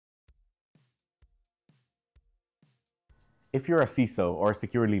If you're a CISO or a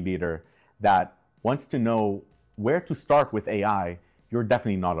security leader that wants to know where to start with AI, you're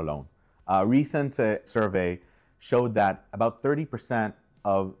definitely not alone. A recent survey showed that about 30%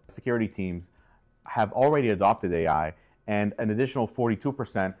 of security teams have already adopted AI, and an additional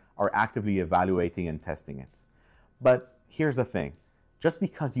 42% are actively evaluating and testing it. But here's the thing. Just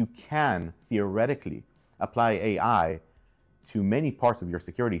because you can theoretically apply AI to many parts of your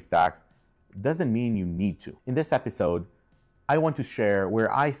security stack doesn't mean you need to. In this episode, I want to share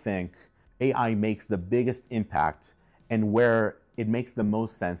where I think AI makes the biggest impact and where it makes the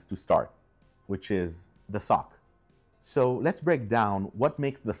most sense to start, which is the SOC. So let's break down what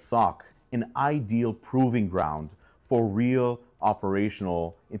makes the SOC an ideal proving ground for real,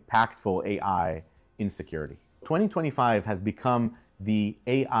 operational, impactful AI in security. 2025 has become the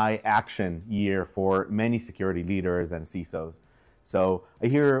AI action year for many security leaders and CISOs. So I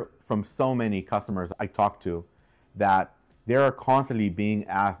hear from so many customers I talk to that they are constantly being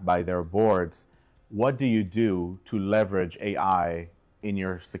asked by their boards, what do you do to leverage AI in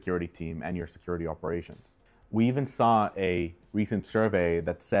your security team and your security operations? We even saw a recent survey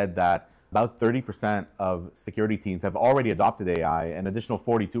that said that about 30% of security teams have already adopted AI, and additional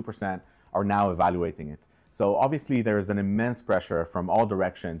 42% are now evaluating it. So obviously there's an immense pressure from all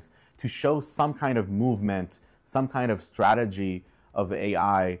directions to show some kind of movement, some kind of strategy of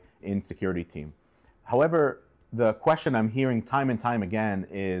AI in security team. However, the question I'm hearing time and time again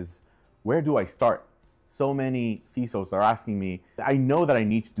is, where do I start? So many CISOs are asking me, I know that I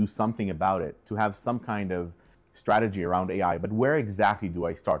need to do something about it, to have some kind of strategy around AI, but where exactly do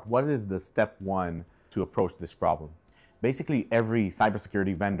I start? What is the step one to approach this problem? Basically, every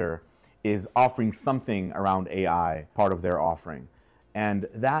cybersecurity vendor is offering something around AI, part of their offering. And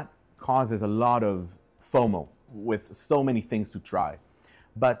that causes a lot of FOMO with so many things to try.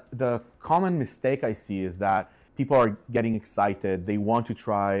 But the common mistake I see is that people are getting excited, they want to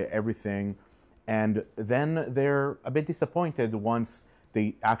try everything, and then they're a bit disappointed once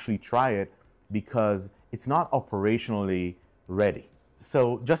they actually try it because it's not operationally ready.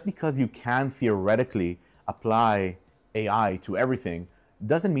 So just because you can theoretically apply AI to everything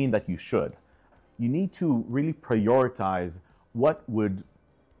doesn't mean that you should. You need to really prioritize what would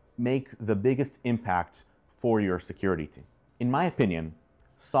make the biggest impact for your security team. In my opinion,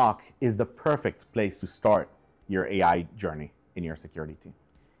 SOC is the perfect place to start your AI journey in your security team.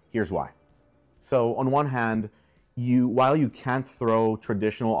 Here's why. So on one hand, while you can't throw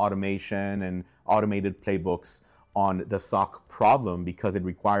traditional automation and automated playbooks on the SOC problem because it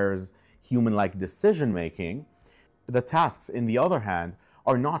requires human-like decision-making, the tasks, in the other hand,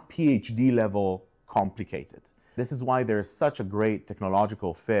 are not PhD level complicated. This is why there's such a great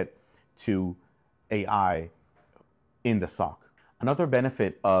technological fit to AI in the SOC. Another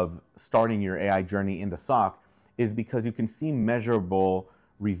benefit of starting your AI journey in the SOC is because you can see measurable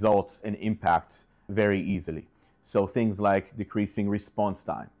results and impact very easily. So things like decreasing response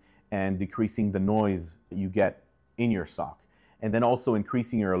time and decreasing the noise you get in your SOC. And then also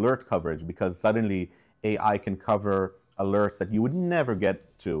increasing your alert coverage, because suddenly AI can cover alerts that you would never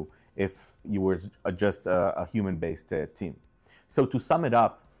get to if you were just a human-based team. So to sum it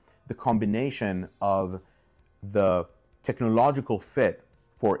up, the combination of the technological fit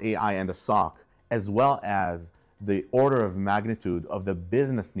for AI and the SOC, as well as the order of magnitude of the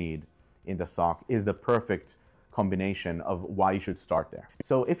business need in the SOC, is the perfect combination of why you should start there.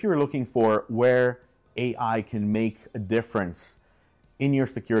 So if you're looking for where AI can make a difference in your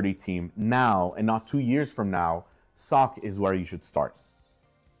security team now and not 2 years from now, SOC is where you should start.